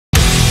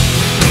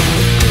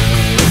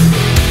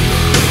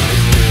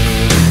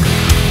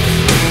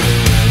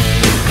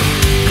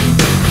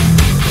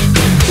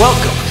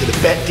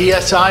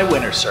BetDSI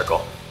Winner's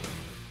Circle.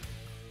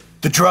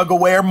 The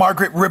drug-aware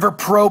Margaret River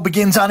Pro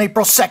begins on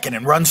April 2nd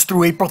and runs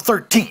through April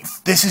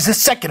 13th. This is the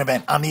second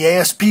event on the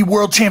ASP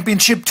World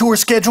Championship Tour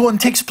schedule and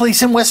takes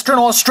place in Western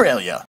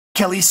Australia.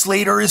 Kelly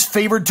Slater is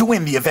favored to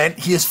win the event.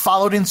 He is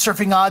followed in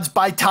surfing odds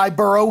by Taj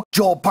Burrow,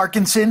 Joel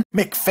Parkinson,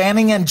 Mick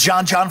and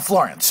John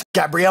Florence.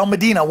 Gabriel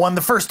Medina won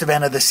the first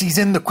event of the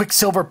season, the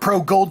Quiksilver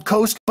Pro Gold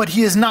Coast, but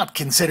he is not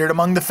considered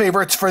among the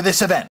favorites for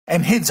this event,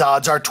 and his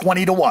odds are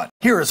 20-1.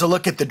 Here is a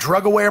look at the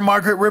drug-aware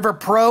Margaret River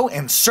Pro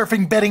and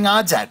surfing betting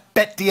odds at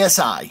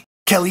BetDSI.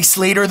 Kelly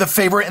Slater, the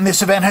favorite in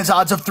this event, has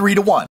odds of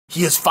 3-1.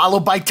 He is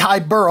followed by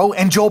Taj Burrow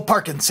and Joel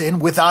Parkinson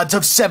with odds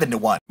of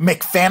 7-1.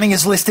 Mick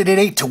is listed at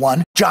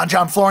 8-1.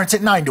 John Florence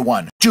at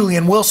 9-1.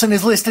 Julian Wilson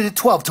is listed at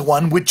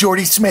 12-1 with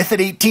Jordy Smith at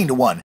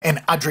 18-1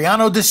 and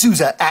Adriano de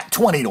Souza at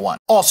 20-1.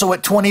 Also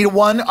at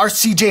 20-1 are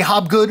CJ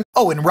Hobgood,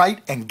 Owen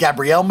Wright, and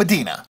Gabriel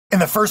Medina. In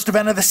the first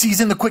event of the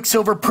season, the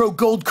Quiksilver Pro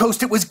Gold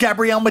Coast, it was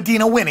Gabriel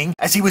Medina winning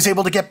as he was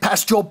able to get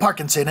past Joel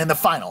Parkinson in the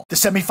final. The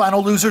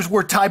semifinal losers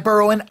were Taj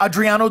Burrow and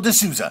Adriano de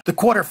Souza. The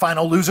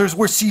quarterfinal losers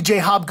were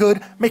CJ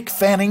Hobgood, Mick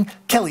Fanning,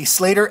 Kelly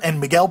Slater, and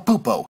Miguel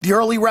Pupo. The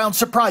early round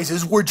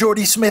surprises were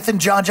Jordy Smith and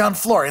John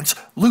Florence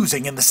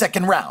losing in the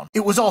second round.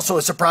 It was also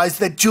a surprise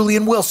that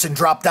Julian Wilson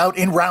dropped out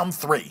in round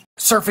 3.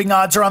 Surfing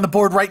odds are on the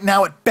board right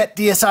now at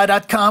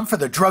BetDSI.com for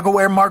the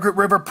drug-aware Margaret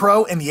River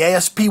Pro and the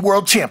ASP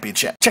World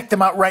Championship. Check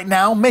them out right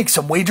now, make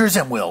some wagers,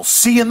 and we'll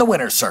see you in the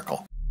winner's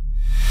circle.